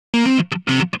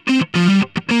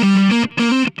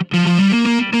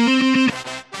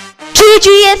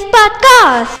GGS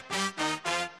Podcast.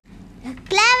 A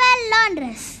clever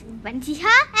laundress.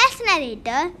 Vansiha as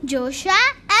narrator, Josha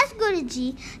as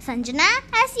Guruji, Sanjana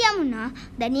as Yamuna,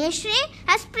 Dhanyasri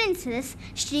as princess,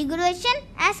 Sriguruvarshan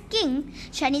as king,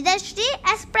 Sarnidhaasrri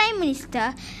as prime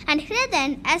minister, and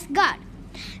Hridhaan as god.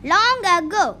 Long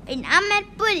ago in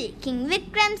Amarpuri, King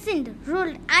Vikram Sindhu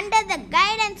ruled under the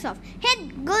guidance of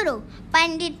head guru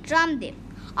Pandit Ramdev.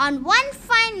 On one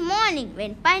fine morning,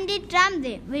 when Pandit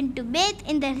Ramdev went to bathe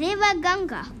in the river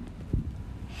Ganga.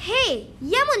 Hey,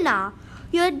 Yamuna,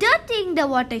 you're dirtying the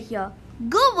water here.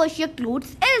 Go wash your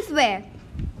clothes elsewhere.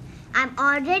 I'm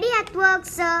already at work,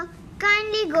 sir.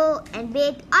 Kindly go and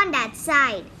bathe on that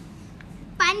side.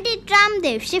 Pandit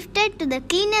Ramdev shifted to the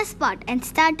cleanest spot and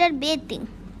started bathing.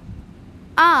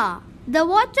 Ah, the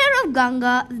water of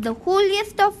Ganga is the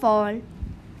holiest of all.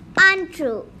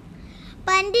 Untrue.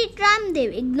 Pandit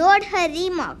Ramdev ignored her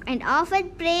remark and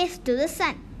offered praise to the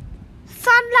sun.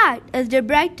 Sunlight is the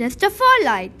brightest of all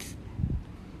lights.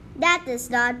 That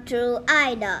is not true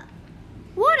either.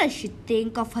 What does she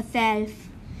think of herself?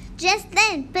 Just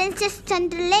then, Princess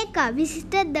Chandralekha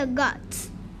visited the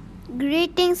gods.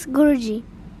 Greetings, Guruji.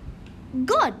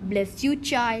 God bless you,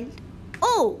 child.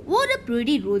 Oh, what a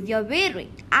pretty rose you're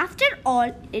wearing. After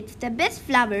all, it's the best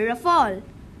flower of all.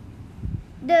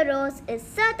 The rose is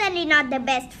certainly not the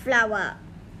best flower.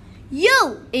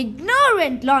 You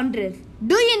ignorant laundress!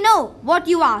 Do you know what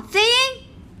you are saying?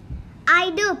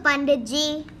 I do,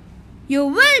 Panditji. You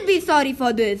will be sorry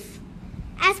for this.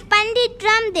 As Pandit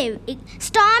Ramdev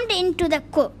stormed into the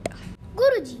court.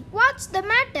 Guruji, what's the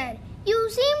matter? You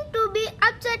seem to be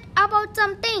upset about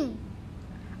something.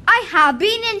 I have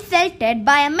been insulted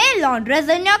by a male laundress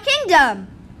in your kingdom.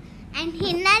 And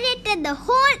he narrated the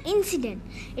whole incident.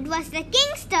 It was the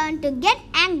king's turn to get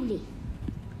angry.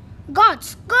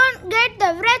 Gods, go and get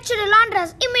the wretched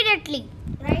laundress immediately.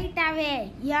 Right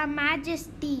away, Your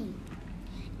Majesty.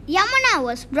 Yamuna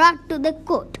was brought to the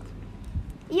court.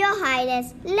 Your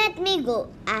Highness, let me go.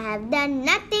 I have done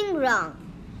nothing wrong.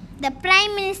 The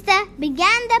Prime Minister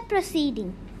began the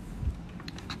proceeding.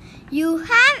 You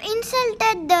have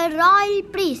insulted the royal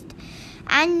priest,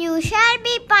 and you shall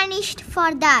be punished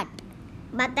for that.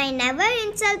 But I never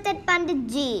insulted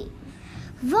Panditji.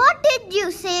 What did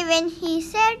you say when he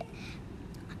said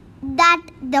that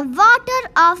the water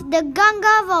of the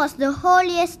Ganga was the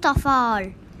holiest of all?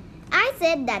 I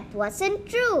said that wasn't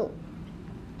true.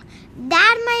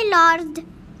 That, my lord,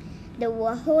 the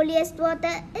holiest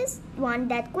water is one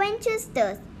that quenches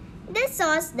thirst. The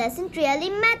source doesn't really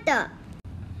matter.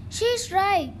 She's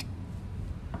right.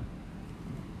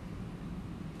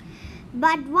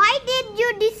 But why did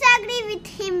you disagree with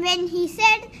him when he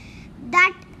said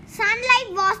that sunlight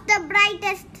was the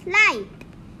brightest light?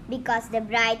 Because the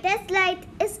brightest light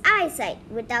is eyesight,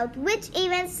 without which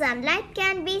even sunlight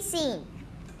can be seen.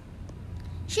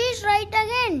 She's right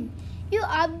again. You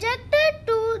objected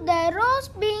to the rose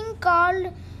being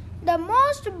called the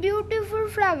most beautiful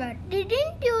flower.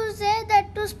 Didn't you say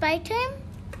that to spite him?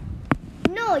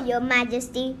 No, Your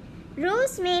Majesty.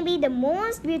 Rose may be the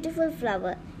most beautiful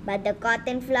flower, but the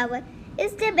cotton flower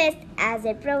is the best as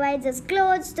it provides us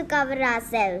clothes to cover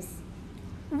ourselves.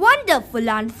 Wonderful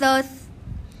answers.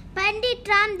 Pandit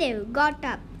Ramdev got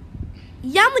up.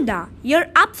 Yamuna, you're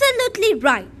absolutely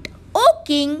right. O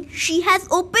King, she has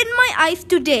opened my eyes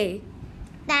today.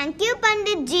 Thank you,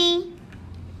 Panditji.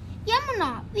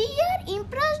 Yamuna, we are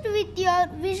impressed with your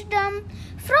wisdom.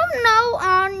 From now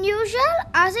on, you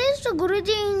shall assist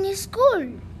Guruji in his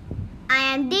school. I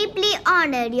am deeply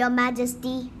honored, Your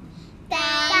Majesty.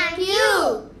 Thank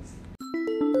you.